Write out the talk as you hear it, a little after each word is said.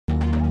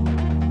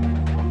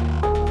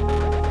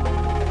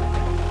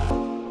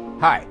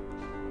Hi,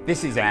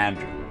 this is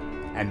Andrew,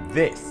 and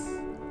this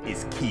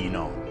is Keen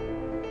On,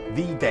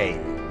 the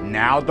daily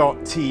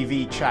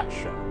now.tv chat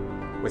show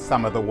with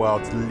some of the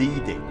world's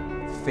leading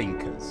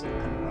thinkers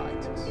and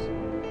writers.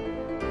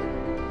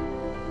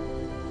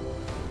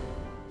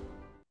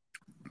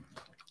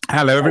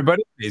 Hello,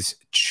 everybody. It's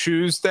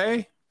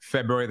Tuesday,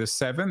 February the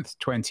 7th,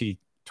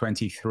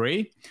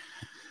 2023.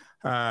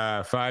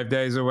 5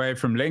 days away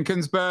from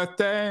Lincoln's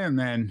birthday, and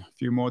then a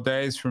few more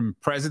days from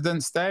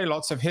President's Day.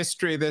 Lots of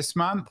history this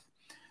month.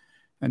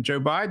 And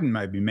Joe Biden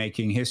may be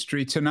making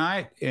history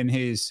tonight in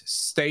his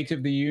State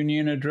of the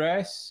Union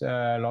address.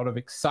 A lot of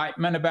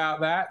excitement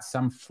about that,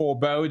 some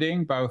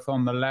foreboding, both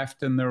on the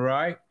left and the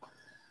right.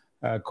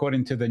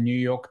 According to the New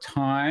York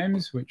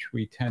Times, which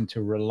we tend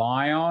to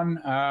rely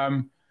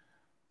on,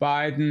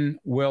 Biden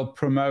will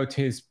promote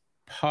his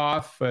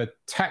path for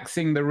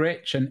taxing the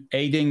rich and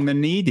aiding the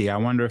needy. I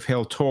wonder if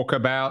he'll talk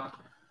about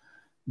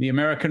the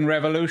American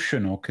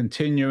Revolution or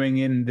continuing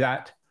in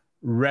that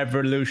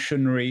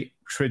revolutionary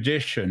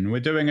tradition. We're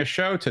doing a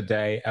show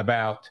today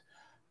about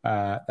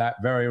that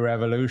very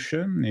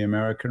revolution, the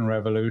American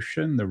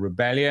Revolution, the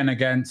rebellion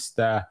against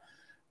the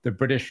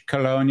British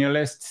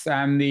colonialists,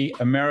 and the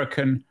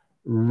American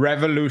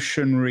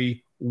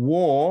Revolutionary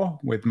War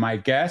with my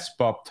guest,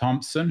 Bob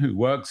Thompson, who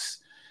works.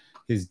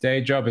 His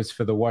day job is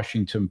for the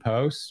Washington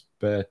Post,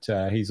 but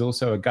he's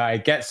also a guy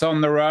who gets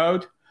on the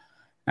road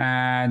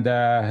and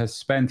has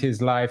spent his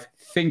life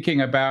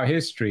thinking about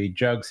history. He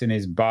jokes in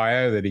his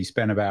bio that he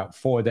spent about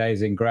 4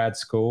 days in grad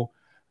school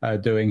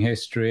doing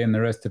history, and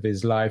the rest of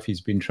his life he's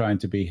been trying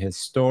to be a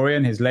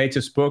historian. His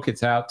latest book,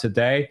 it's out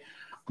today,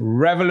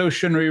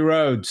 Revolutionary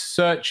Road,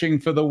 Searching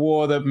for the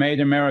War That Made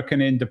America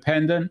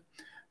Independent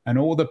and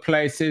All the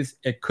Places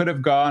It Could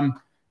Have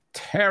Gone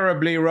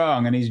Terribly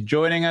Wrong. And he's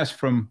joining us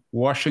from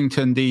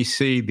Washington,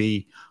 D.C.,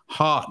 the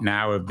heart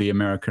now of the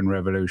American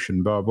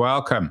Revolution. Bob,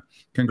 welcome.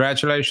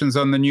 Congratulations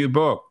on the new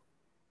book.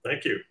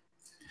 Thank you.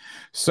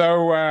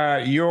 So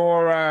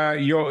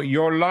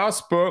your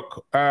last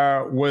book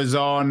was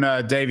on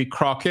Davy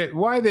Crockett.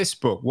 Why this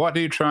book? What are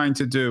you trying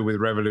to do with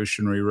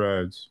Revolutionary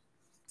Roads?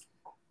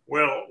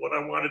 Well, what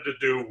I wanted to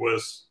do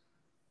was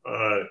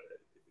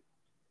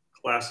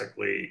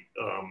classically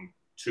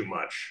too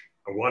much.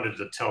 I wanted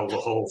to tell the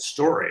whole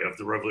story of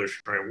the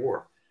Revolutionary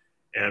War.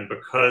 And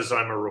because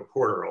I'm a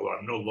reporter, although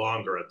I'm no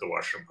longer at the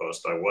Washington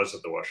Post, I was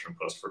at the Washington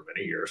Post for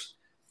many years,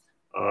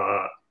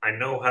 I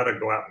know how to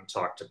go out and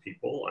talk to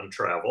people and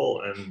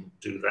travel and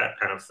do that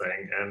kind of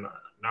thing, and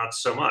not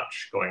so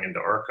much going into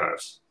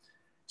archives.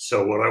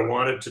 So what I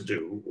wanted to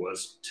do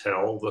was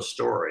tell the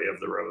story of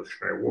the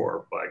Revolutionary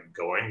War by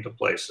going to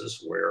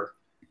places where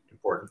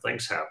important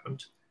things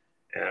happened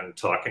and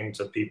talking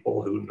to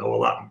people who know a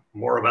lot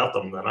more about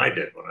them than I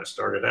did when I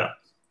started out.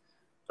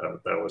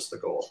 That was the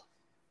goal.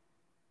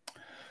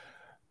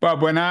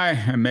 Bob,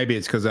 and maybe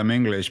it's because I'm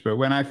English, but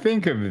when I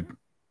think of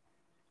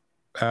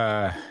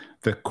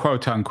the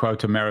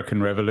quote-unquote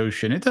American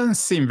Revolution, it doesn't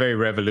seem very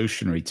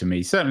revolutionary to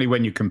me, certainly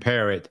when you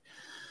compare it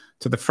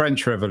to the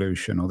French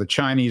Revolution or the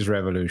Chinese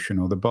Revolution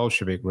or the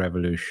Bolshevik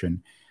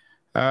Revolution.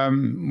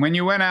 When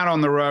you went out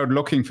on the road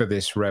looking for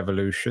this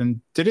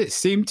revolution, did it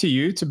seem to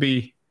you to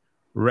be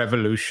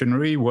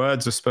revolutionary?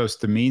 Words are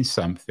supposed to mean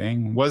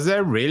something. Was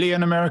there really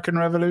an American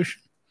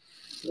Revolution?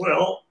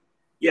 Well,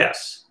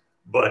 yes,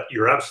 but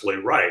you're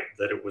absolutely right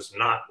that it was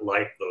not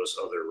like those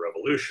other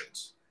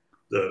revolutions.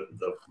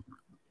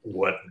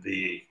 What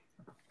the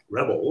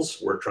rebels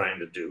were trying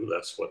to do,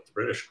 that's what the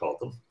British called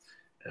them,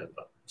 and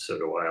so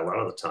do I a lot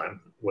of the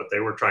time, what they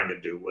were trying to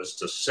do was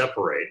to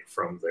separate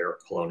from their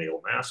colonial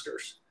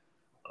masters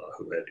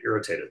who had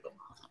irritated them.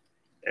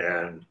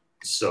 And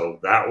so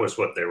that was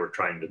what they were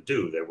trying to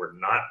do. They were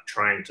not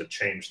trying to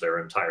change their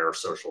entire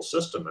social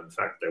system. In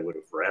fact, they would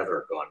have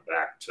rather gone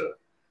back to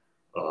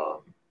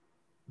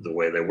the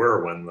way they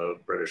were when the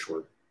British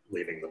were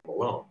leaving them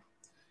alone.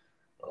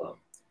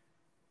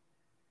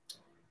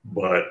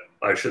 But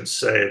I should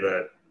say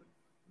that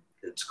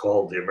it's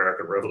called the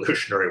American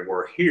Revolutionary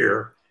War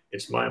here.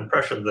 It's my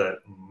impression that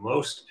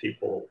most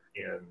people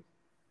in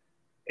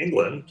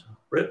England,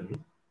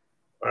 Britain,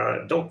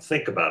 don't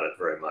think about it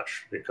very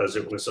much because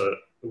it was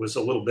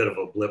a little bit of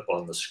a blip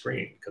on the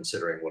screen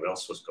considering what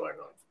else was going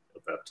on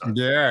at that time.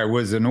 Yeah, it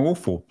was an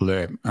awful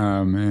blip.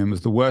 It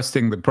was the worst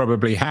thing that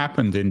probably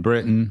happened in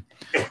Britain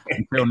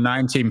until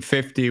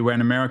 1950 when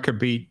America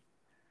beat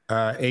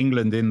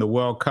England in the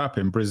World Cup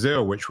in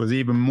Brazil, which was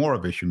even more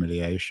of a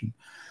humiliation.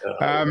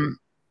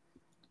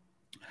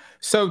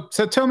 So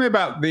tell me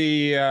about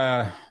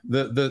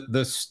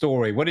the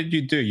story. What did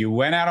you do? You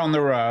went out on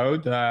the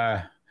road.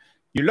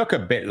 You look a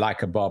bit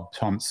like a Bob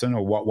Thompson,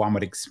 or what one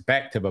would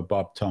expect of a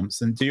Bob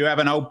Thompson. Do you have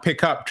an old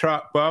pickup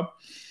truck, Bob?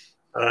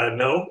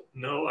 No.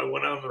 I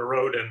went out on the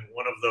road in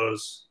one of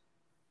those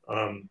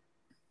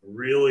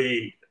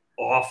really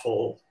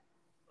awful,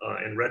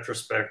 in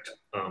retrospect,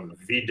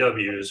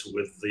 VWs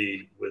with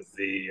the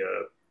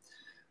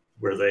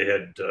where they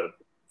had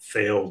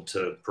failed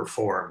to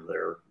perform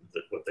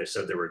what they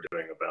said they were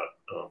doing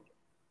about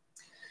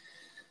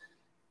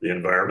the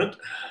environment.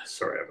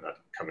 sorry, I'm not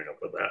coming up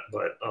with that.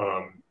 But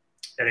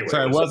anyway.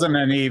 So it wasn't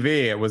an EV,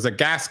 it was a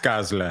gas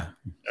guzzler.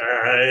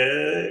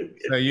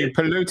 So you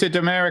polluted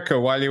America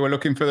while you were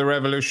looking for the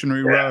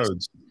revolutionary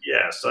roads.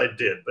 Yes, I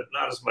did, but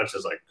not as much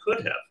as I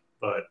could have.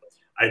 But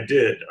I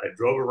did. I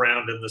drove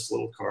around in this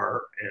little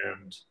car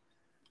and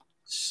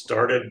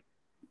started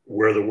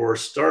where the war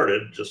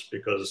started, just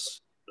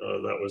because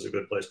that was a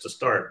good place to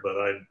start. But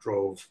I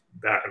drove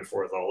back and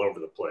forth all over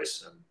the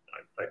place, and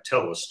I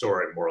tell the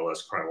story more or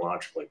less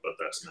chronologically, but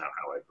that's not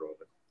how I drove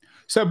it.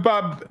 So,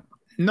 Bob,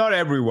 not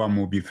everyone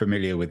will be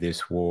familiar with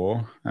this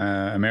war.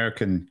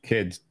 American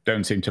kids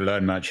don't seem to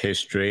learn much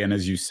history, and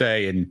as you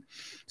say,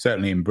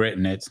 certainly in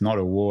Britain, it's not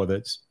a war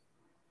that's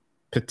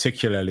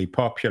particularly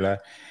popular.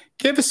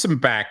 Give us some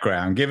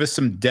background, give us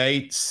some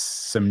dates,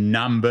 some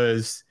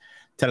numbers.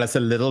 Tell us a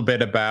little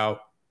bit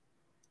about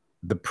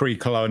the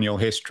pre-colonial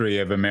history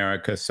of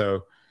America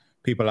so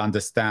people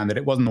understand that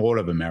it wasn't all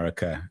of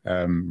America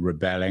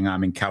rebelling.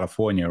 I'm in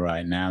California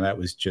right now. That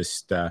was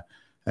just an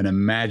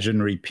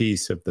imaginary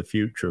piece of the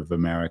future of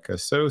America.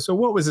 So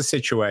what was the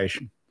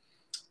situation?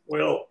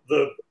 Well,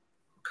 the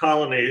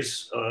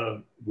colonies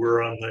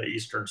were on the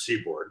eastern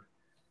seaboard,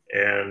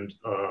 and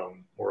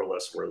more or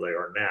less where they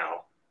are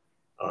now.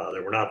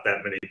 There were not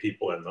that many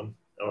people in them.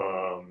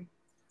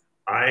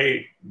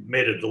 I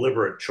made a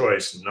deliberate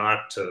choice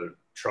not to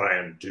try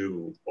and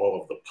do all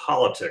of the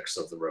politics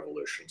of the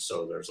revolution.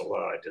 So there's a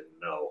lot I didn't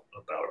know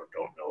about or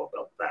don't know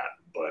about that.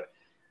 But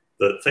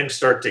the things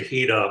start to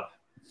heat up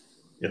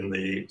in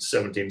the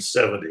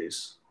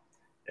 1770s.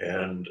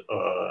 And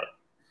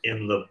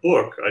in the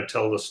book, I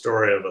tell the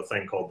story of a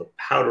thing called the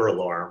powder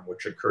alarm,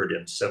 which occurred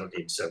in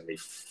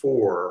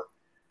 1774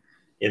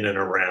 in and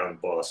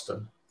around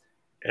Boston.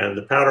 And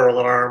the powder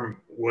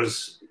alarm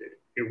was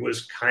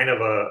kind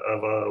of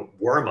a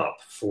warm-up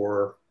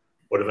for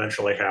what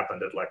eventually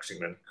happened at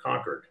Lexington and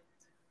Concord.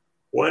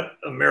 What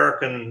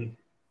American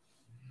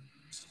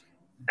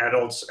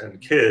adults and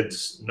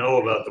kids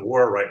know about the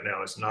war right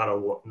now is not a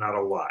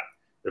lot.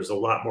 There's a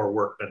lot more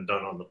work been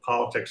done on the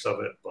politics of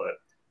it, but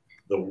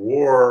the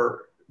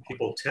war,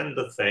 people tend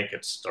to think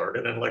it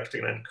started in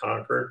Lexington and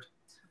Concord.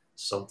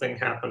 Something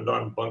happened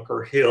on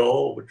Bunker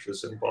Hill, which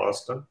is in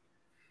Boston.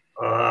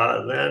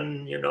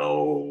 Then,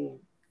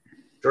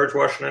 George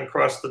Washington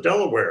crossed the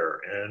Delaware,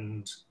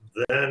 and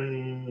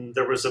then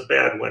there was a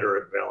bad winter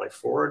at Valley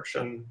Forge,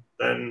 and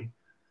then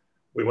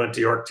we went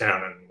to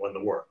Yorktown and won the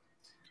war.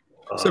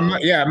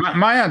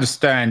 My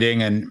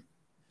understanding, and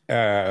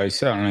I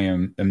certainly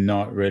am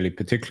not really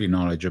particularly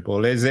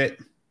knowledgeable, is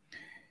it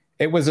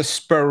was a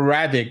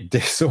sporadic,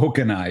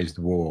 disorganized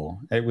war.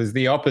 It was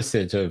the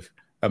opposite of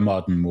a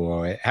modern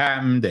war. It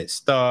happened, it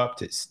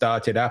stopped, it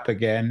started up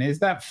again. Is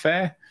that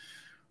fair?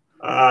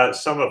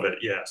 Some of it,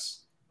 yes.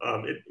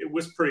 It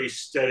was pretty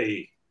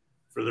steady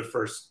for the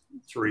first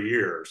 3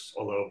 years,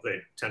 although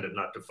they tended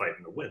not to fight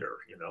in the winter,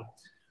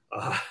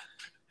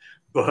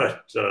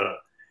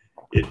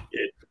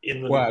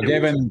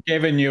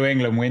 given New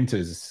England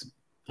winters,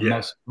 I'm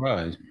not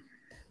surprised.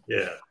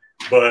 Yeah,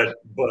 but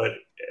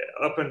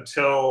up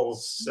until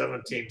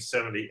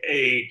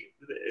 1778,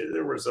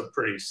 there was a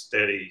pretty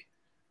steady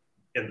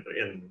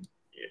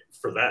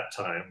for that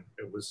time.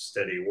 It was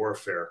steady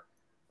warfare.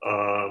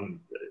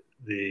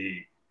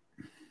 The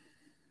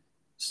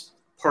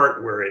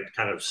part where it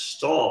kind of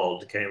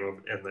stalled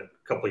came in the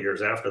couple of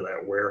years after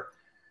that, where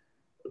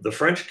the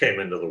French came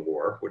into the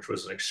war, which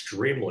was an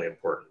extremely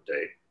important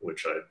date,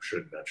 which I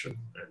should mention.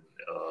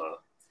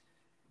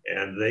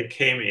 And they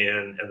came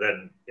in, and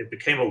then it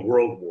became a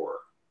world war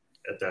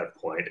at that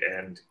point.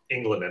 And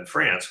England and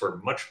France were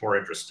much more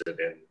interested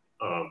in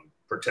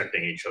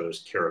protecting each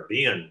other's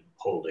Caribbean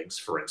holdings,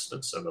 for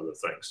instance, and other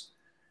things,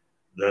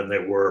 than they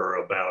were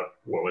about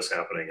what was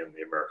happening in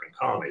the American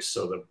colonies.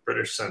 So the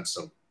British sent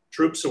some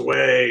troops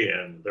away,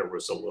 and there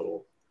was a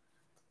little,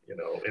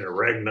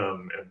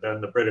 interregnum. And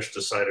then the British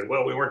decided,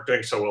 well, we weren't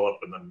doing so well up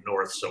in the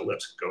north, so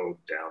let's go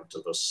down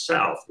to the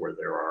south where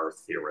there are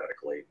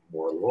theoretically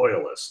more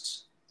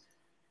loyalists.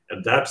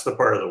 And that's the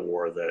part of the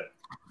war that,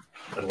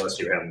 unless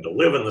you happen to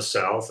live in the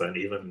south, and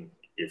even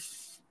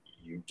if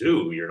you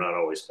do, you're not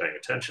always paying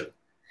attention.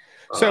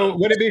 So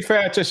would it be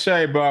fair to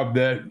say, Bob,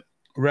 that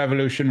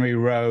Revolutionary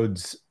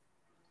Roads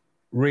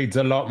reads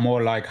a lot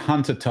more like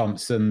Hunter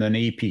Thompson than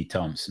E.P.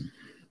 Thompson?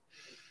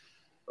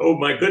 Oh,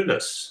 my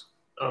goodness.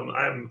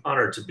 I'm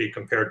honored to be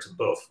compared to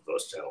both of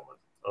those gentlemen.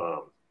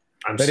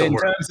 But in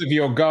terms of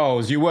your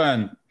goals, you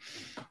weren't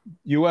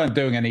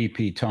doing an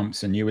E.P.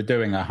 Thompson. You were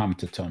doing a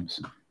Hunter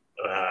Thompson.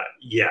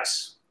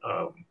 Yes.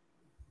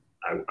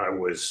 I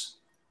was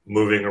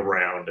moving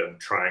around and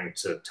trying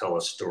to tell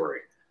a story.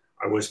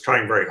 I was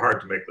trying very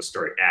hard to make the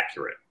story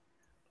accurate.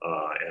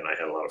 And I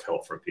had a lot of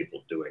help from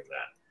people doing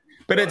that.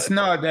 But it's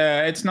not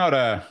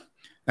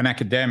an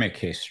academic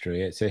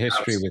history. It's a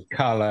history with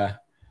color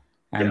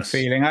and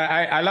feeling.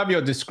 I love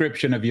your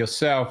description of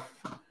yourself.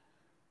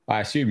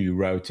 I assume you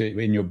wrote it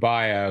in your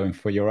bio and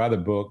for your other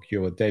book,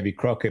 your Davy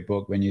Crockett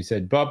book, when you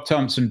said, Bob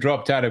Thompson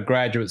dropped out of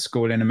graduate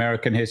school in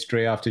American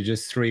history after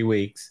just 3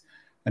 weeks,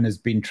 and has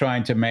been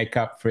trying to make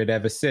up for it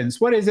ever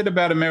since. What is it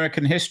about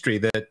American history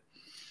that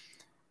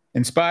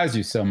inspires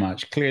you so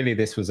much? Clearly,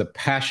 this was a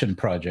passion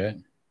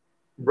project.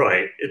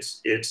 Right.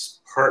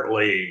 It's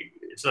partly,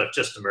 it's not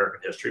just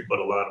American history, but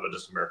a lot of it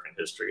is American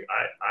history.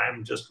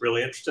 I'm just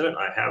really interested in it.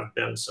 I have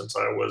been since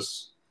I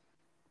was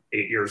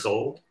 8 years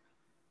old.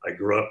 I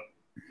grew up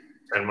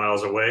 10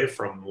 miles away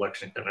from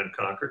Lexington and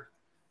Concord.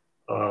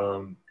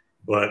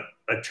 But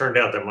it turned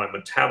out that my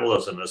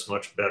metabolism is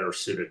much better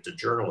suited to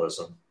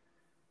journalism,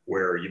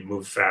 where you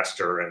move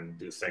faster and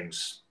do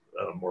things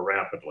more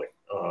rapidly.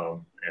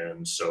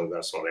 And so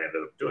that's what I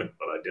ended up doing.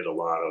 But I did a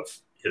lot of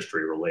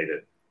history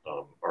related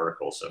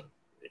articles at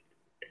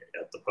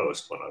the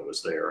Post when I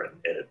was there and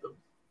edited them.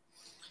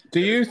 Do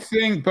you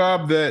think,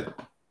 Bob, that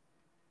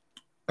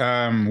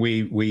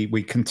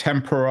we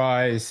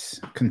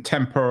contemporize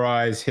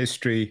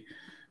history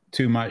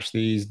too much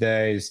these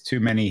days? Too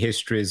many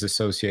histories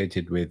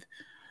associated with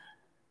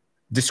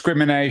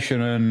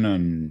discrimination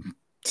and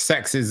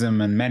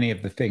sexism and many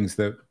of the things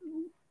that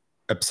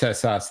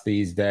obsess us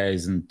these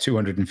days, and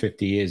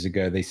 250 years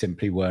ago they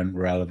simply weren't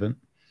relevant?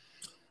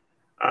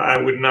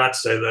 I would not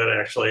say that,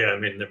 actually. I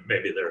mean,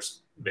 maybe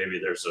there's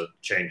a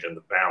change in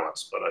the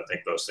balance, but I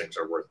think those things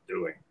are worth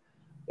doing.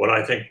 What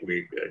I think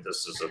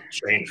this is a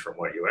change from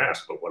what you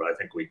asked, but what I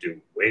think we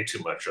do way too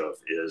much of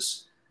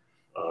is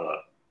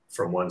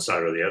from one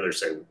side or the other,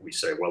 we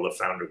say, well, the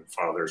founding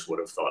fathers would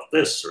have thought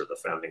this, or the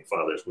founding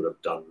fathers would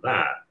have done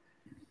that.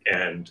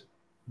 And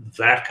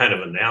that kind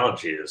of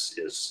analogy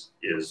is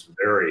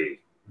very,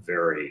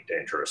 very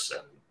dangerous,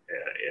 and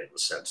in the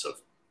sense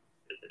of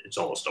it's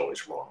almost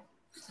always wrong.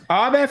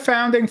 Are there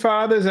founding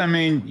fathers? I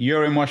mean,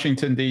 you're in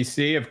Washington,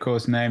 D.C., of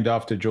course, named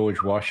after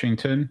George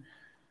Washington.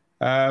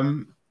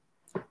 How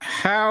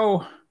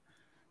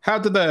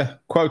did the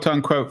quote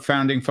unquote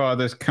founding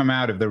fathers come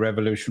out of the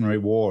Revolutionary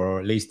War, or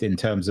at least in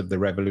terms of the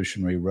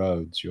Revolutionary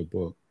Roads, your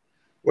book?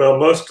 Well,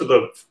 most of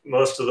the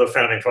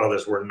founding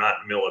fathers were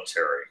not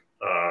military.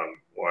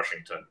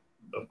 Washington,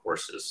 of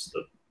course, is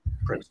the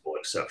principal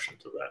exception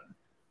to that.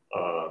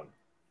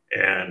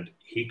 And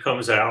he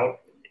comes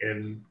out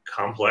in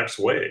complex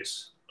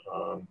ways.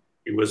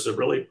 He was a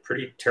really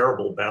pretty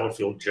terrible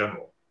battlefield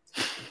general,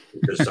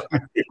 because some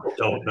people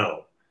don't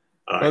know.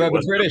 Well,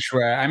 the British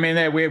were. I mean,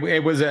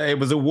 it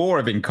was a war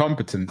of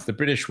incompetence. The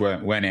British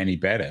weren't any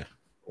better.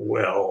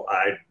 Well,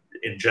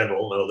 in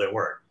general, no, they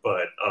weren't.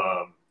 But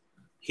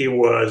he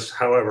was,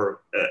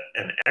 however,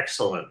 an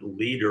excellent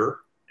leader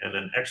and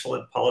an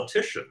excellent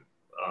politician,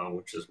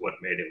 which is what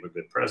made him a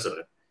good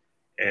president.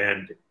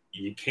 And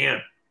you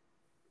can't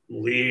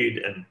lead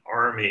an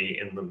army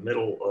in the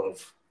middle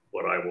of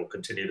what I will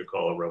continue to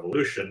call a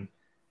revolution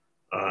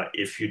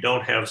if you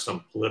don't have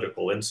some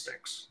political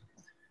instincts.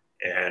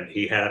 And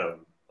he had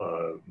them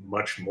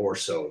much more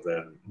so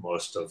than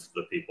most of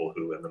the people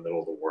who in the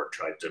middle of the war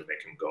tried to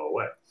make him go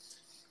away.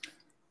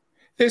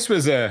 This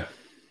was a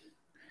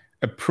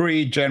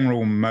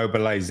pre-general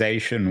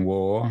mobilization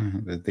war,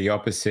 the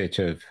opposite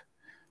of,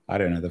 I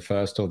don't know, the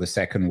First or the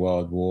Second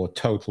World War,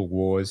 total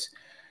wars.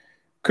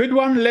 Could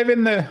one live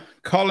in the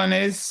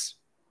colonies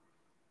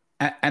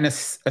and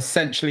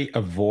essentially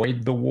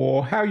avoid the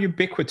war? How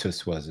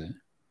ubiquitous was it?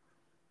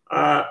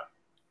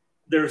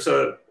 There's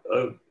a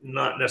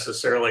not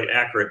necessarily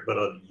accurate, but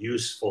a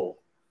useful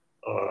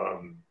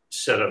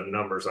set of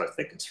numbers. I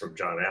think it's from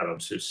John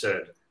Adams, who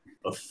said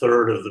a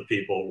third of the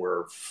people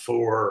were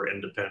for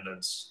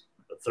independence,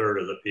 a third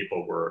of the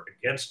people were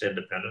against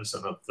independence,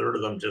 and a third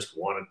of them just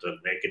wanted to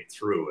make it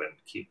through and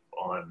keep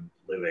on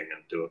living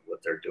and doing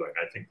what they're doing.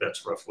 I think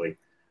that's roughly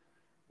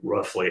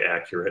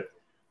accurate.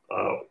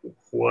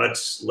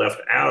 What's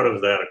left out of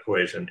that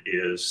equation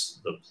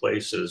is the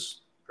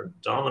places,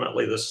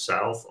 predominantly the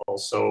South,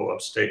 also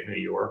upstate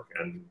New York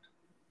and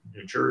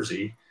New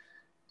Jersey.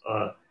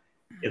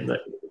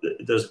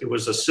 It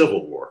was a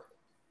civil war,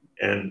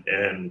 and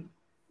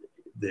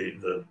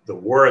the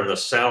war in the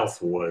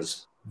South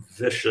was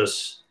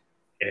vicious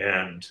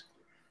and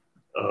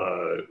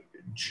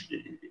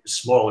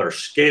smaller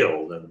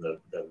scale than the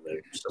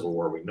Civil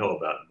War we know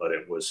about, but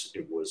it was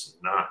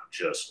not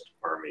just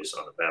armies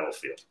on the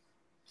battlefield.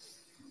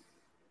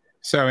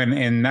 So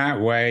in that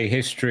way,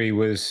 history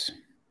was,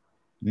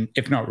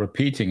 if not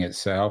repeating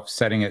itself,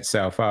 setting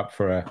itself up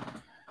for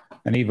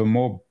an even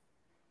more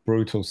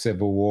brutal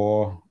civil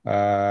war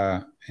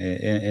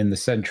in the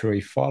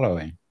century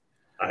following.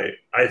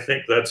 I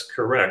think that's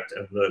correct.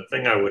 And the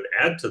thing I would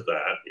add to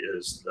that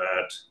is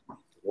that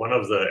one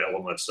of the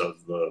elements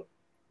of the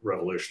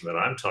revolution that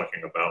I'm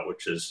talking about,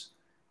 which is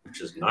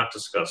not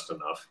discussed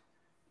enough,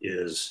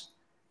 is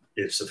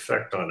its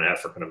effect on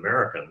African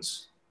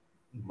Americans,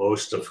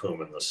 most of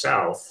whom in the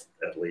South,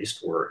 at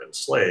least, were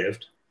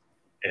enslaved,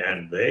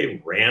 and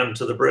they ran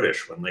to the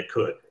British when they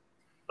could.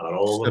 Not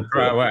all of them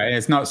could. Well,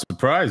 it's not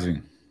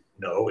surprising.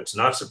 No, it's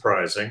not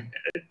surprising.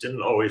 It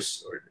didn't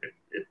always, or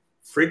it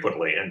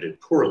frequently ended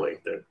poorly.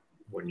 That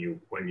when you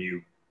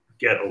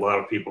get a lot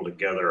of people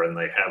together and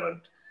they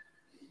haven't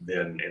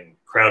been in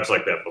crowds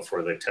like that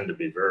before, they tend to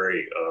be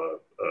very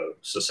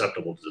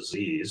susceptible to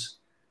disease.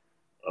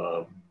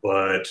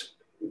 But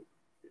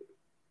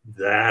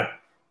that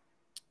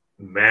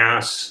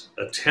mass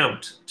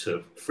attempt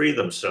to free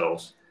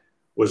themselves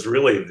was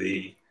really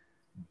the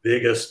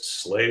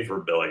biggest slave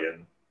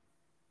rebellion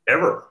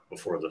ever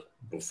before the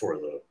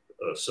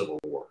Civil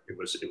War. It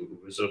was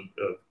a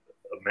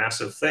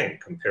massive thing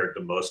compared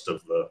to most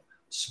of the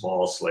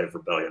small slave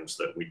rebellions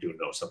that we do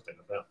know something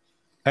about.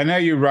 I know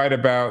you write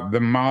about the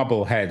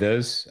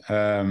Marbleheaders,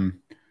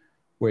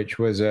 which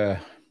was a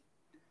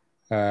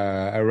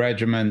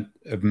regiment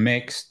of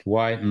mixed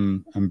white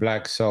and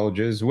black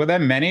soldiers. Were there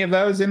many of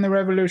those in the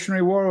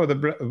Revolutionary War, or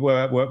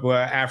were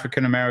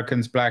African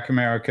Americans, Black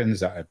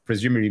Americans,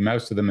 presumably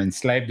most of them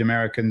enslaved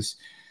Americans?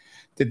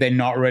 Did they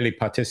not really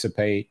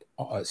participate,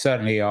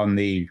 certainly on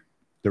the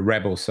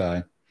rebel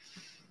side?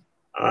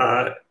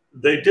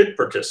 They did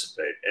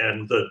participate,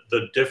 and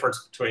the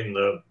difference between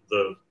the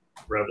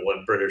rebel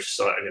and British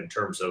side in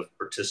terms of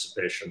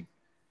participation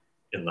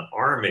in the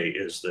army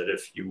is that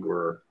if you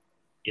were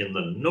in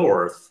the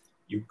North,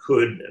 you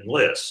could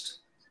enlist.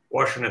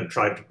 Washington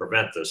tried to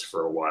prevent this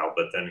for a while,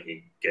 but then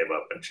he gave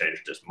up and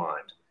changed his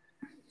mind.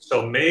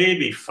 So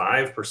maybe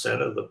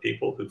 5% of the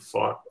people who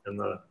fought on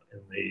the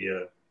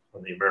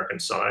American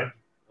side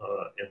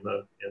in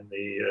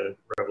the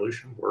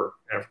Revolution were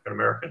African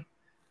American.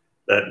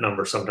 That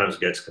number sometimes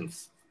gets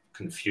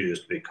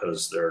confused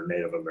because there are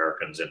Native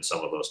Americans in some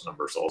of those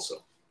numbers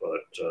also.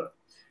 But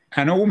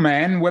and all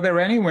men? Were there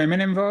any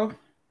women involved?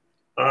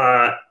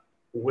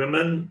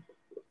 Women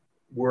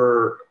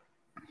were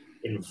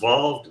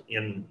involved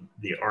in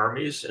the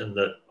armies, and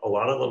that a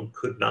lot of them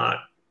could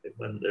not.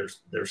 When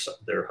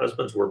their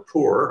husbands were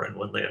poor, and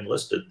when they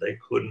enlisted, they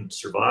couldn't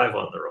survive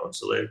on their own,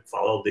 so they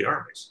followed the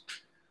armies.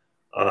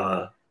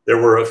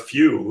 There were a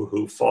few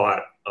who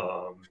fought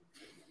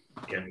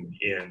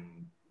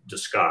in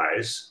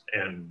disguise,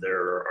 and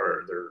there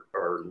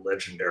are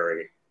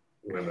legendary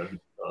women,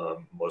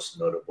 most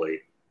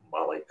notably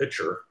Molly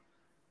Pitcher,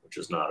 which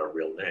is not a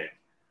real name,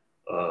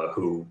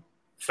 who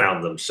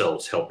found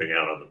themselves helping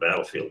out on the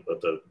battlefield,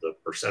 but the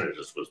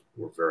percentages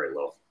were very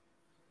low.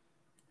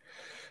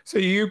 So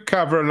you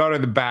cover a lot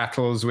of the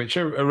battles, which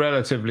are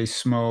relatively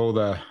small.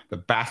 The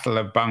Battle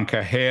of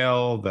Bunker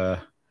Hill, the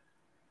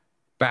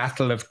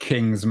Battle of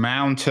Kings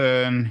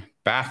Mountain,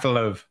 Battle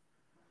of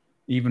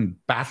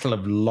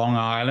Long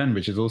Island,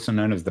 which is also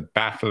known as the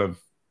Battle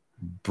of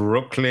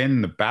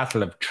Brooklyn, the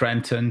Battle of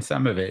Trenton.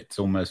 Some of it's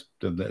almost,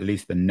 at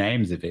least the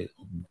names of it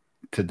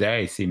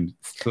today, seem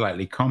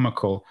slightly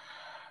comical.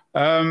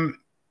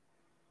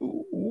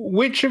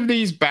 Which of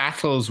these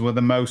battles were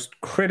the most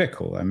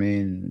critical? I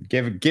mean,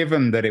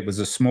 given that it was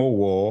a small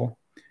war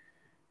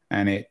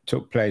and it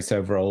took place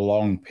over a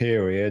long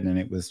period and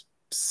it was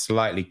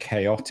slightly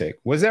chaotic,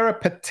 was there a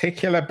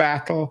particular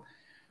battle,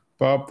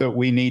 Bob, that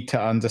we need to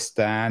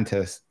understand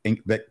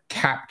that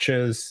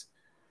captures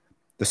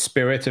the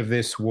spirit of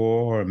this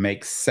war and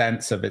makes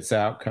sense of its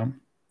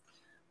outcome?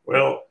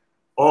 Well,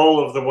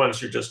 all of the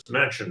ones you just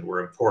mentioned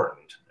were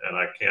important, and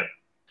I can't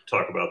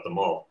talk about them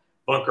all.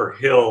 Bunker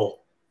Hill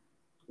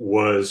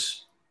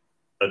was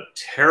a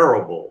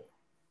terrible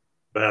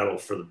battle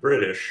for the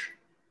British,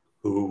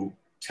 who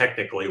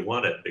technically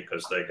won it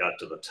because they got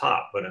to the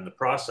top, but in the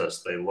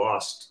process they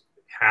lost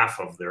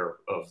half of their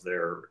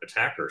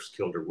attackers,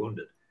 killed or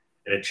wounded,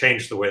 and it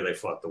changed the way they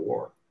fought the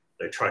war.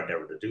 They tried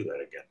never to do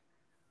that again.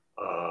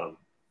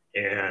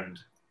 And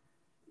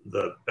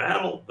the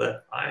battle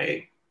that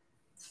I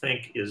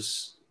think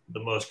is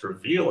the most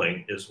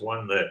revealing is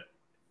one that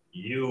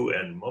you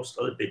and most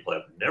other people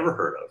have never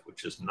heard of,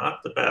 which is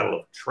not the Battle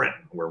of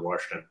Trenton, where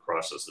Washington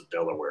crosses the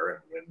Delaware and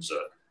wins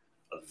a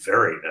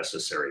very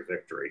necessary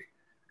victory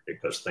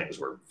because things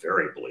were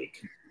very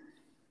bleak.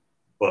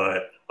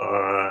 But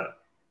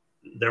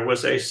there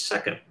was a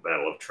second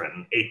Battle of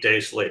Trenton 8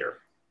 days later.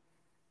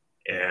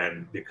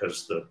 And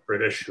because the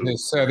British...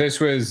 So this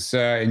was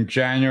in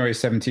January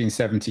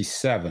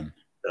 1777.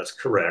 That's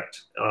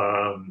correct.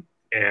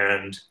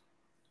 And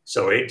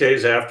so 8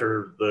 days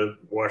after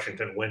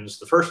Washington wins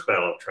the first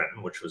Battle of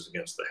Trenton, which was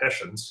against the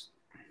Hessians,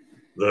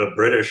 the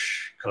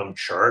British come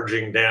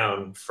charging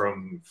down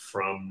from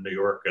New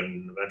York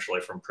and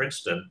eventually from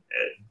Princeton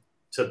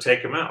to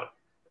take him out.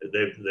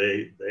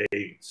 They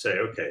say,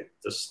 okay,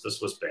 this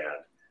was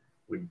bad.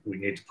 We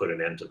need to put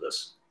an end to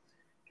this.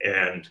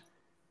 And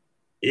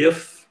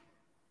if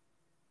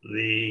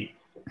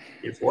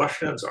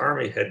Washington's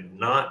army had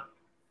not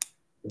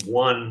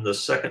won the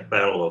second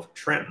Battle of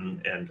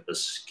Trenton and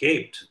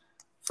escaped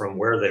from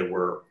where they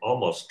were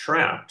almost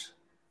trapped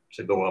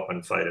to go up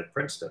and fight at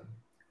Princeton,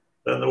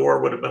 then the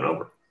war would have been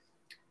over.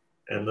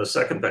 And the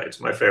second battle, it's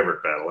my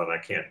favorite battle, and I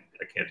can't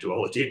do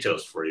all the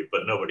details for you,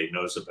 but nobody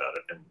knows about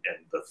it. And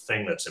the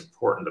thing that's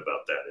important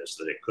about that is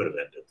that it could have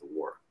ended the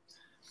war.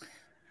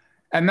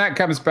 And that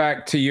comes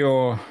back to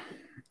your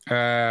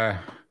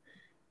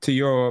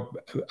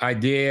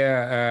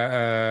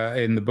idea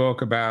in the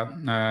book about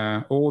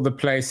all the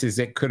places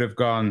it could have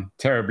gone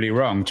terribly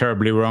wrong.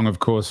 Terribly wrong, of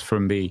course,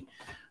 from the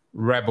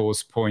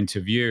rebels' point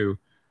of view.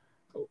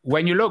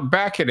 When you look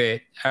back at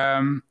it,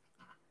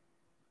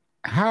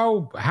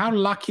 how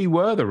lucky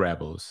were the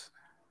rebels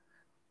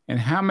And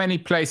how many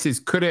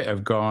places could it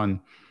have gone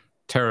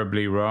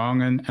terribly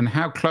wrong? And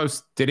how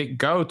close did it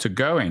go to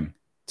going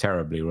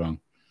terribly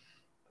wrong?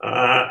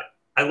 I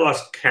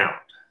lost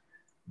count,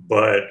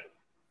 but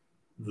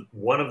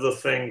one of the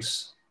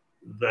things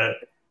that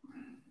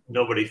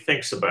nobody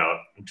thinks about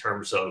in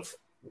terms of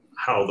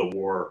how the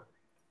war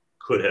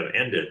could have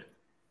ended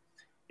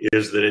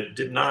is that it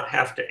did not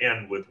have to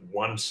end with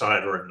one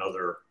side or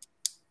another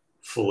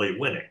fully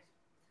winning.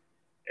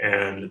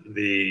 And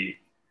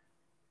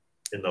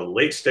in the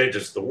late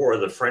stages of the war,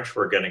 the French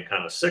were getting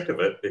kind of sick of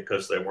it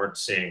because they weren't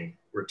seeing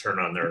return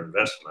on their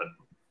investment.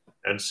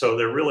 And so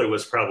there really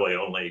was probably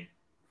only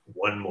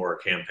one more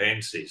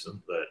campaign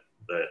season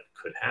that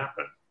could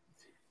happen.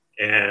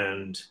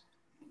 And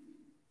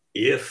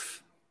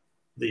if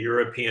the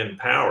European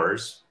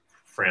powers,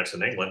 France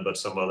and England, but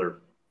some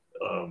other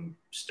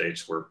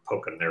states were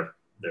poking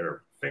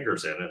their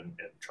fingers in and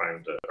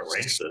trying to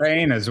arrange this.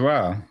 Spain as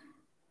well.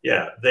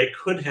 Yeah, they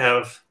could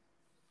have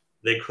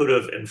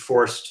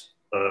enforced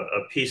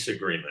a peace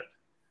agreement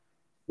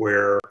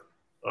where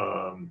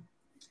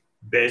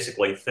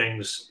basically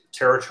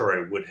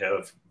territory would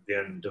have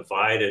been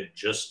divided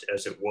just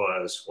as it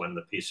was when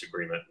the peace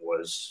agreement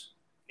was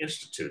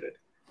instituted.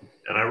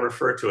 And I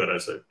refer to it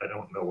as I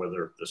don't know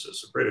whether this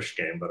is a British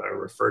game, but I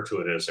refer to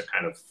it as a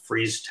kind of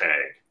freeze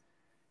tag.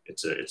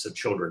 It's a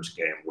children's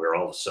game where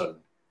all of a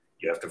sudden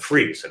you have to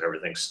freeze and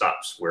everything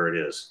stops where it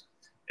is.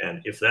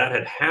 And if that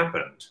had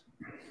happened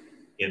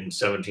in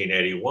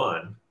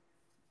 1781,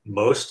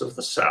 most of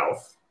the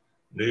South,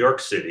 New York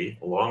City,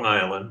 Long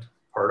Island,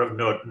 part of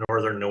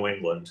northern New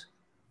England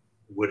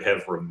would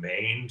have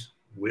remained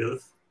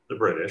with the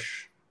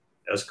British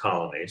as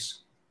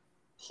colonies,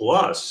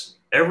 plus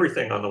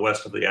everything on the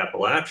west of the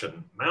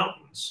Appalachian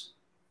Mountains,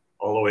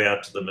 all the way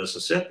out to the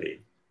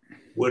Mississippi,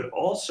 would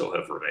also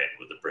have remained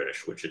with the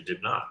British, which it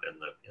did not in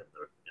the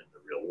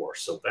real war.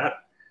 So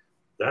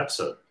that's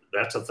a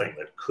thing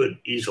that could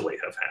easily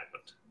have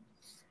happened,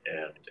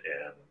 and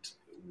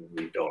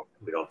we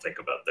don't think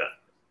about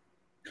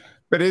that.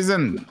 But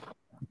isn't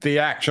the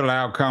actual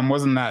outcome,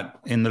 wasn't that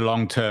in the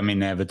long term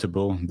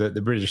inevitable, that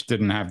the British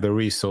didn't have the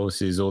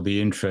resources or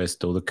the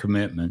interest or the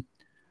commitment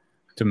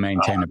to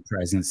maintain a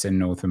presence in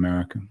North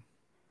America?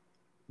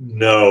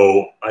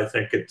 No, I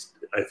think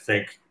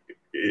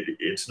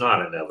it's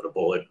not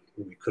inevitable.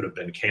 We could have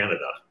been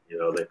Canada.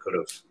 They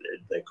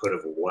could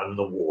have won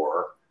the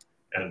war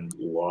and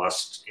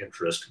lost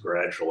interest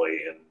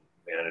gradually in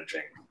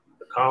managing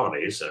the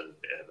colonies, and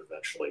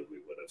eventually we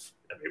would have.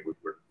 We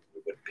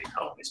wouldn't be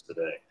colonies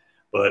today,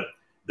 but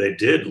they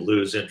did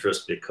lose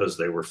interest because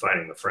they were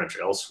fighting the French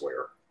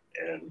elsewhere,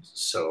 and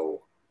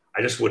so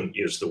I just wouldn't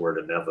use the word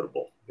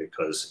inevitable,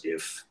 because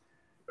if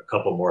a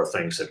couple more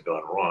things had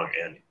gone wrong,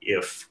 and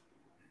if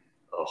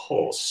a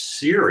whole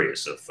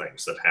series of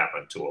things that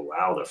happened to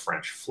allow the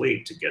French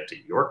fleet to get to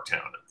Yorktown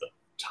at the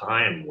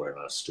time when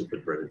a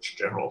stupid British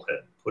general had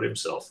put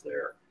himself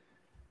there,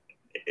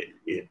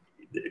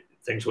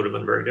 things would have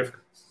been very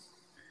different.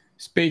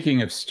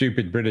 Speaking of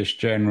stupid British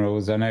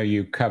generals, I know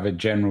you covered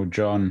General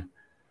John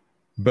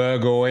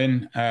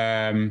Burgoyne.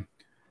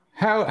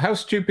 How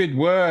stupid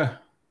were?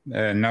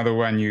 Another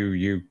one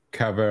you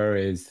cover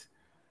is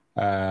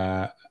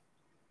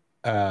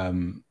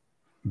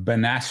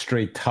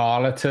Banastre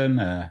Tarleton,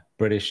 a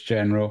British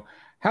general.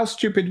 How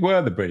stupid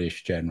were the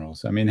British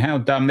generals? I mean, how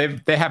dumb?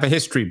 They have a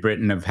history,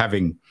 Britain, of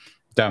having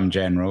dumb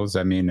generals.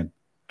 I mean, in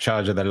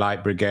charge of the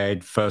Light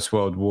Brigade, First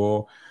World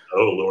War.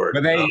 Oh Lord!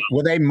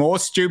 Were they more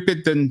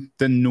stupid than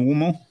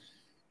normal?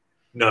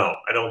 No,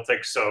 I don't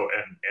think so.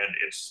 And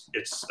it's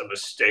a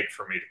mistake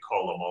for me to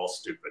call them all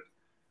stupid.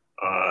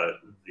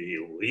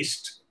 The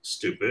least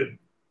stupid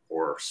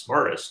or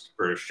smartest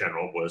British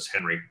general was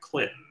Henry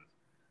Clinton,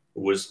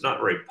 who was not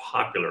very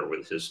popular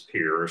with his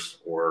peers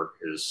or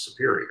his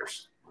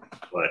superiors,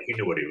 but he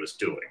knew what he was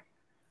doing.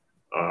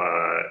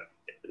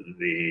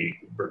 The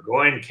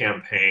Burgoyne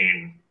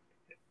campaign,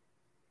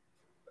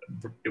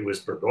 it was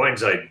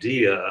Burgoyne's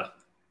idea,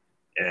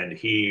 and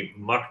he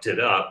mucked it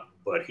up,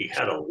 but he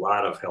had a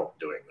lot of help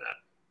doing that,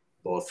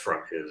 both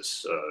from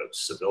his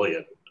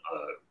civilian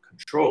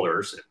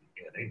controllers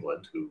in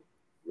England, who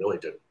really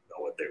didn't know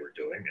what they were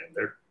doing, and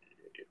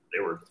they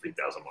were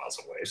 3,000 miles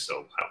away,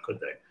 so how could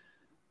they?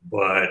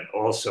 But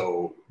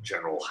also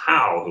General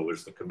Howe, who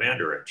was the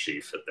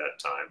commander-in-chief at that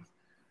time,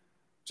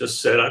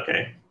 just said,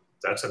 okay,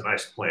 that's a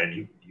nice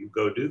plan. You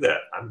go do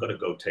that. I'm going to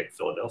go take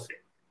Philadelphia.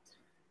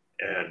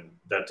 And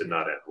that did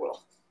not end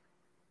well.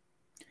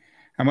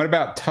 And what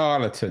about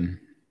Tarleton?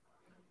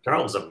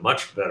 Tarleton's a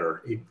much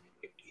better,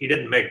 he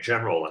didn't make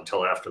general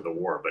until after the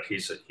war, but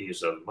he's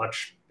a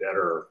much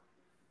better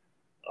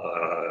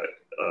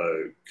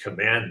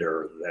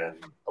commander than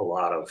a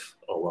lot of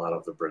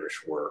the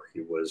British were.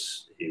 He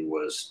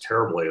was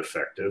terribly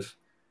effective.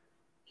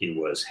 He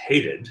was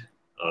hated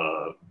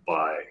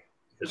by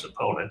his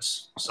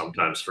opponents,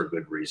 sometimes for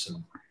good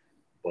reason,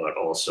 but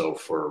also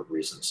for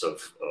reasons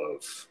of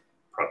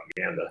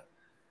propaganda,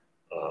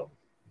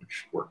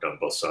 which worked on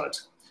both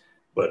sides.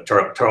 But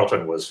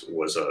Tarleton was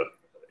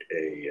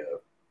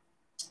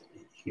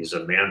he's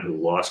a man who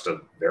lost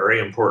a very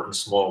important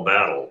small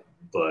battle,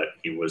 but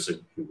he was a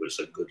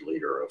good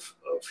leader of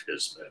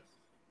his men.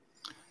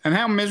 And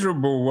how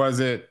miserable was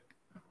it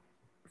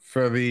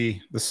for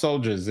the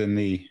soldiers in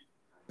the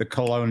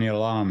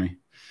colonial army?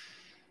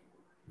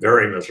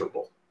 Very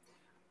miserable.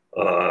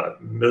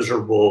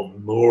 Miserable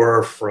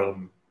more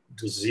from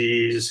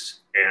disease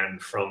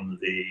and from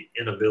the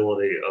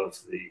inability of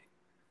the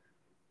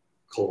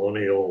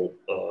colonial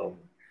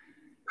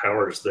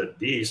powers that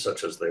be,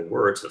 such as they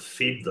were, to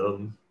feed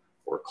them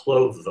or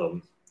clothe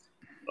them.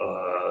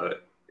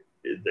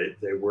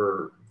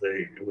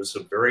 It was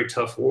a very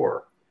tough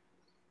war,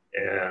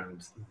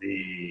 and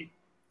the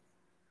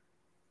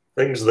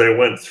things they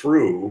went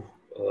through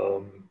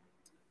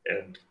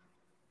and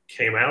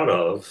came out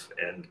of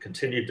and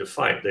continued to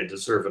fight, they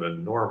deserve an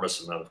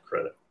enormous amount of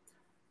credit.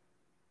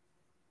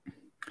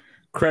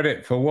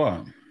 Credit for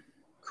what?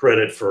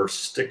 Credit for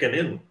sticking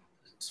in,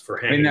 for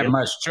hanging in. They didn't have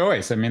much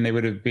choice. I mean, they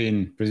would have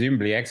been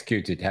presumably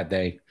executed had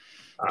they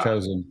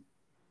chosen.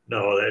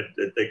 No,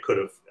 they could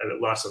have. I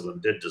mean, lots of them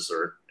did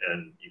desert,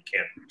 and you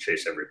can't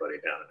chase everybody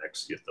down and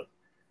execute them.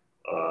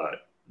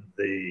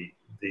 The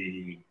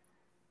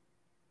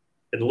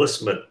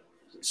enlistment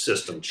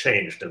system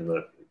changed in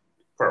the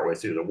partway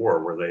through the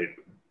war, where they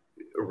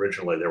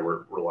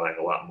were relying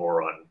a lot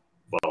more on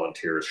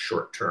volunteers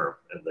short term,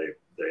 and they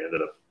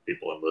ended up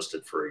people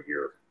enlisted for a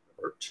year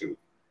or two.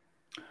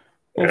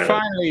 Well,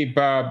 finally,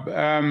 Bob,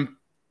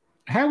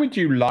 how would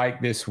you like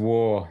this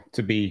war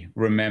to be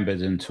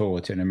remembered and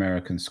taught in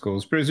American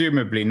schools?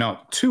 Presumably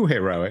not too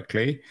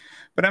heroically,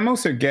 but I'm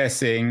also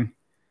guessing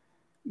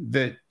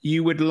that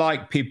you would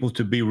like people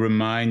to be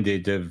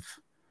reminded of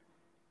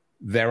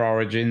their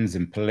origins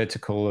in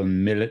political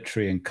and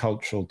military and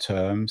cultural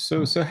terms.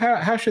 So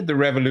how should the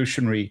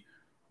Revolutionary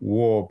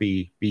War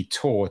be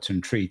taught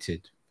and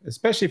treated,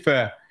 especially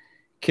for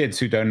kids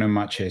who don't know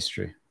much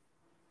history?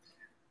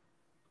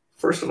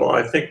 First of all,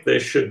 I think they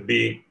should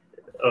be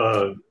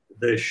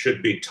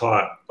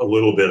taught a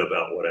little bit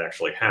about what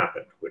actually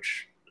happened,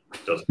 which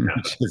doesn't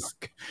happen.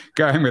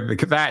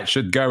 That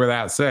should go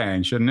without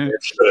saying, shouldn't it?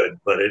 It should,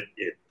 but it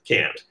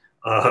can't.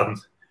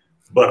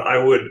 But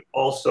I would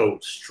also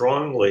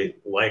strongly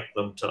like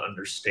them to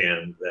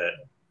understand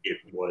that it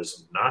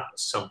was not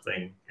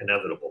something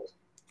inevitable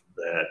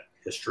that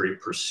history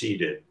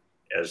proceeded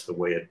as the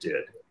way it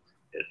did.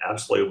 It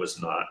absolutely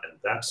was not, and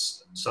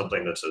that's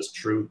something that's as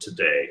true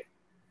today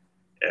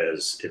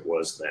as it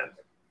was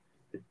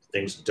then.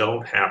 Things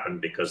don't happen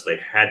because they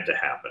had to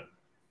happen,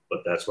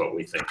 but that's what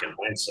we think in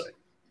hindsight.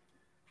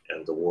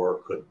 And the war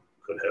could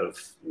have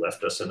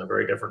left us in a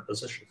very different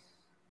position.